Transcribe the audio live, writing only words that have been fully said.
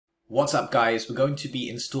What's up guys, we're going to be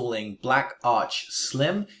installing BlackArch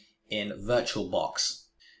Slim in Virtualbox.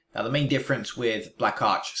 Now the main difference with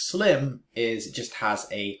BlackArch Slim is it just has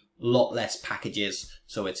a lot less packages,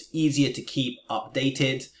 so it's easier to keep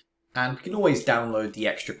updated and we can always download the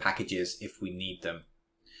extra packages if we need them.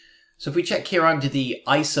 So if we check here under the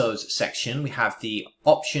ISOs section, we have the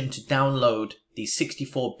option to download the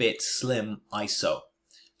 64-bit Slim ISO.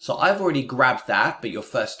 So I've already grabbed that, but your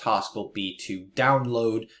first task will be to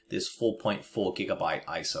download this 4.4 gigabyte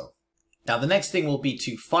ISO. Now the next thing will be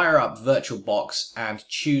to fire up Virtualbox and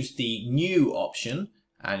choose the new option,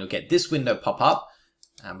 and you'll get this window pop up.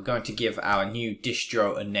 And we're going to give our new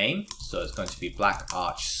distro a name, so it's going to be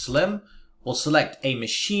BlackArch Slim. We'll select a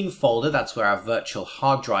machine folder, that's where our virtual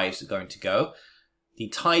hard drives are going to go. The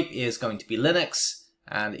type is going to be Linux,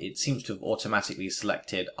 and it seems to have automatically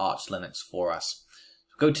selected Arch Linux for us.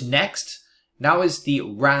 Go to next. Now is the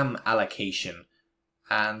RAM allocation,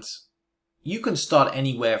 and you can start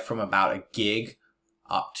anywhere from about a gig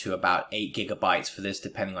up to about 8 gigabytes for this,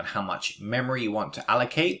 depending on how much memory you want to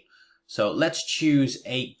allocate. So let's choose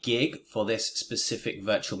 8 gig for this specific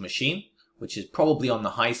virtual machine, which is probably on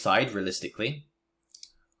the high side realistically.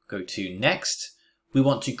 Go to next. We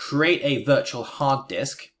want to create a virtual hard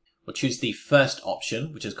disk. We'll choose the first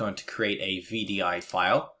option, which is going to create a VDI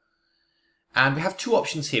file. And we have two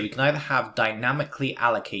options here. We can either have dynamically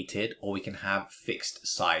allocated or we can have fixed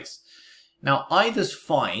size. Now either's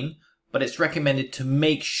fine, but it's recommended to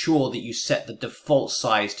make sure that you set the default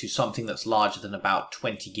size to something that's larger than about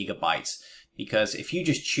 20 gigabytes. Because if you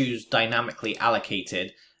just choose dynamically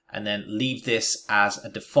allocated and then leave this as a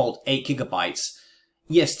default 8 gigabytes,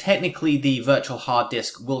 yes, technically the virtual hard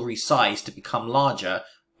disk will resize to become larger,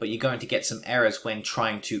 but you're going to get some errors when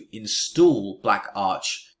trying to install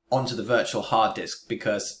BlackArch onto the virtual hard disk,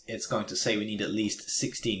 because it's going to say we need at least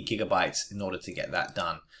 16 gigabytes in order to get that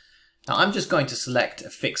done. Now I'm just going to select a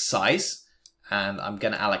fixed size and I'm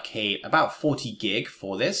going to allocate about 40 gig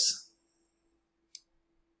for this.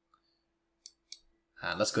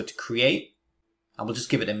 And let's go to create, and we'll just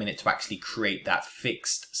give it a minute to actually create that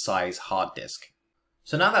fixed size hard disk.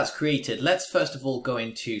 So now that's created, let's first of all go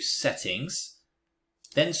into settings,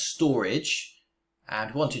 then storage,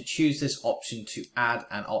 and we want to choose this option to add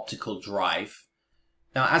an optical drive.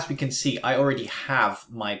 Now as we can see, I already have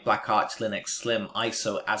my BlackArch Linux Slim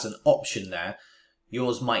ISO as an option there.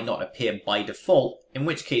 Yours might not appear by default, in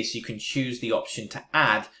which case you can choose the option to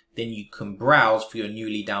add, then you can browse for your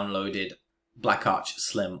newly downloaded BlackArch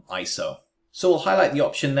Slim ISO. So we'll highlight the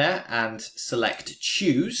option there and select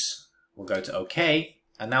choose. We'll go to OK,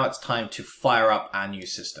 and now it's time to fire up our new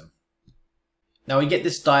system. Now we get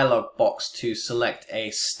this dialog box to select a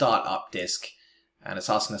startup disk, and it's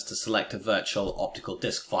asking us to select a virtual optical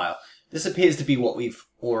disk file. This appears to be what we've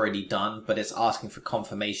already done, but it's asking for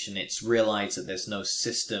confirmation. It's realized that there's no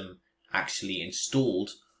system actually installed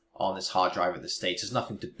on this hard drive at this stage. There's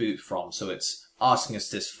nothing to boot from, so it's asking us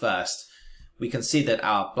this first. We can see that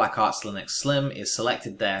our BlackArch Linux Slim is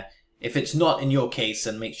selected there. If it's not in your case,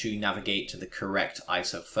 then make sure you navigate to the correct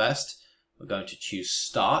ISO first. We're going to choose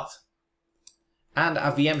Start, and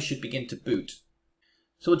our VM should begin to boot.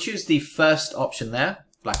 So we'll choose the first option there,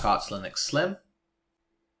 BlackArch Linux Slim.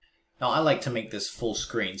 Now I like to make this full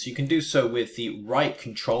screen, so you can do so with the right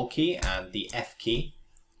control key and the F key.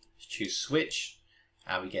 Just choose switch,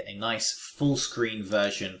 and we get a nice full screen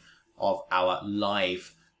version of our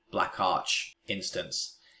live BlackArch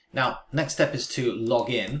instance. Now next step is to log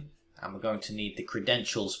in, and we're going to need the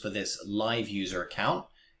credentials for this live user account.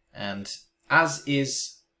 And as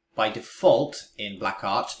is by default in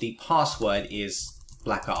BlackArch, the password is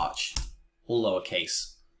BlackArch, all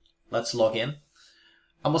lowercase. Let's log in.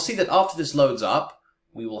 And we'll see that after this loads up,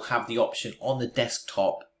 we will have the option on the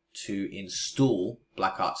desktop to install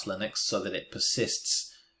BlackArch Linux so that it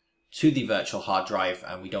persists to the virtual hard drive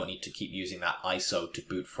and we don't need to keep using that ISO to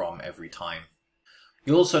boot from every time.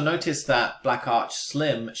 You'll also notice that BlackArch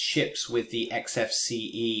Slim ships with the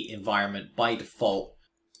XFCE environment by default.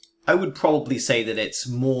 I would probably say that it's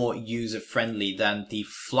more user-friendly than the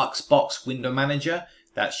Fluxbox window manager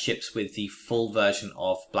that ships with the full version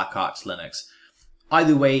of BlackArch Linux.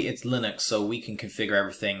 Either way, it's Linux, so we can configure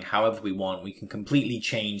everything however we want. We can completely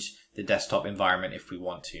change the desktop environment if we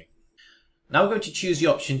want to. Now we're going to choose the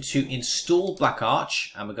option to install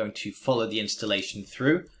BlackArch, and we're going to follow the installation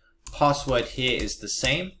through. Password here is the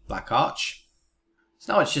same, BlackArch.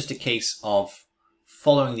 So now it's just a case of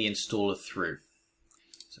following the installer through.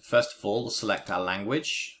 So first of all, we'll select our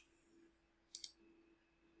language,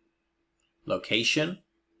 location,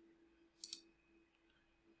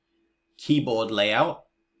 keyboard layout,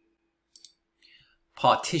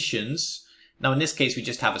 partitions. Now in this case we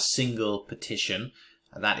just have a single partition,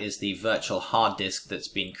 and that is the virtual hard disk that's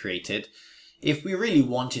been created. If we really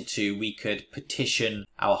wanted to, we could partition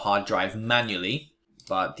our hard drive manually,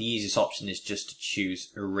 but the easiest option is just to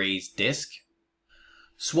choose erase disk.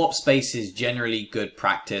 Swap space is generally good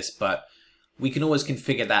practice, but we can always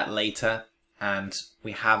configure that later, and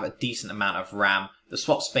we have a decent amount of RAM. The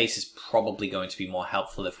swap space is probably going to be more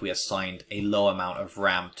helpful if we assigned a low amount of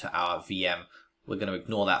RAM to our VM. We're going to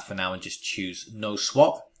ignore that for now and just choose no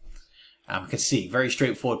swap. We can see very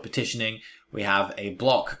straightforward partitioning. We have a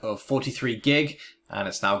block of 43 gig, and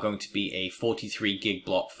it's now going to be a 43 gig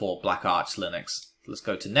block for BlackArch Linux. Let's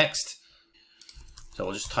go to next. So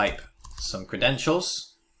we'll just type some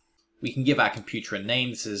credentials. We can give our computer a name.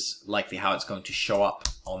 This is likely how it's going to show up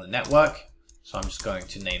on the network. So I'm just going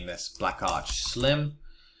to name this BlackArch Slim.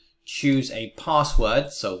 Choose a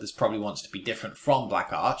password. So this probably wants to be different from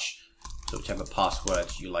BlackArch. So whichever password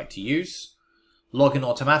you like to use. Log in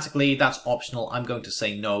automatically. That's optional. I'm going to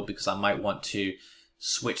say no because I might want to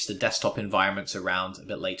switch the desktop environments around a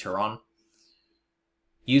bit later on.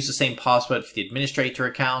 Use the same password for the administrator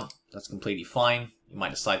account. That's completely fine. You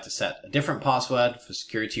might decide to set a different password for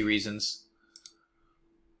security reasons.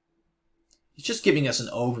 It's just giving us an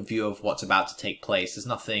overview of what's about to take place. There's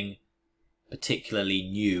nothing particularly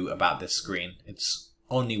new about this screen. It's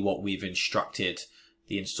only what we've instructed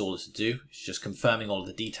the installer to do. It's just confirming all of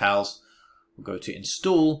the details. We'll go to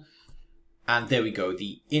install, and there we go.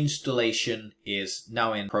 The installation is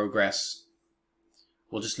now in progress.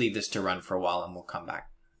 We'll just leave this to run for a while and we'll come back.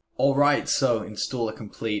 Alright, so installer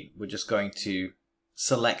complete. We're just going to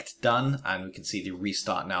select done, and we can see the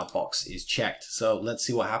restart now box is checked. So let's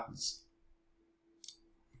see what happens.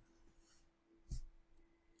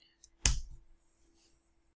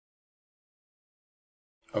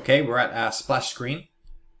 Okay, we're at our splash screen.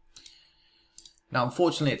 Now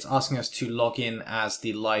unfortunately it's asking us to log in as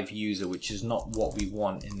the live user, which is not what we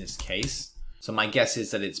want in this case. So my guess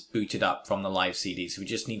is that it's booted up from the live CD, so we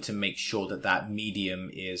just need to make sure that that medium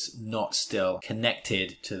is not still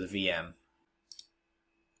connected to the VM.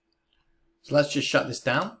 So let's just shut this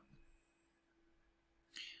down.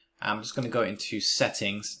 I'm just going to go into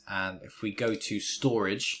settings, and if we go to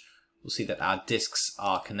storage, we'll see that our disks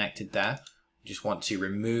are connected there. We just want to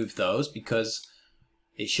remove those because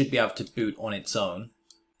it should be able to boot on its own.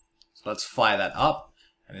 So let's fire that up,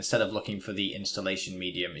 and instead of looking for the installation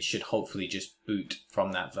medium, it should hopefully just boot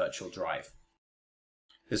from that virtual drive.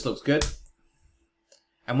 This looks good.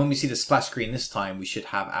 And when we see the splash screen this time, we should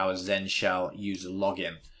have our Zen Shell user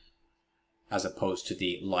login as opposed to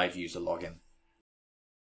the live user login.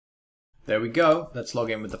 There we go. Let's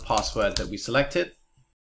log in with the password that we selected.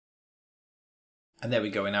 And there we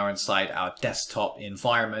go. We're now inside our desktop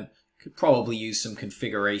environment. Could probably use some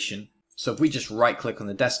configuration. So if we just right click on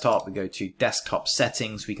the desktop, we go to desktop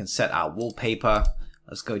settings, we can set our wallpaper.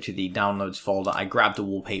 Let's go to the downloads folder. I grabbed a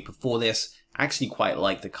wallpaper for this. I actually quite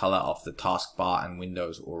like the color of the taskbar and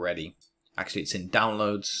windows already. Actually, it's in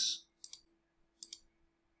downloads.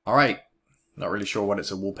 All right. Not really sure what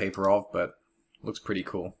it's a wallpaper of, but looks pretty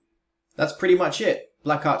cool. That's pretty much it.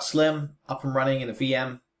 BlackArch Slim up and running in a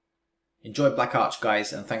VM. Enjoy BlackArch,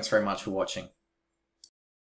 guys, and thanks very much for watching.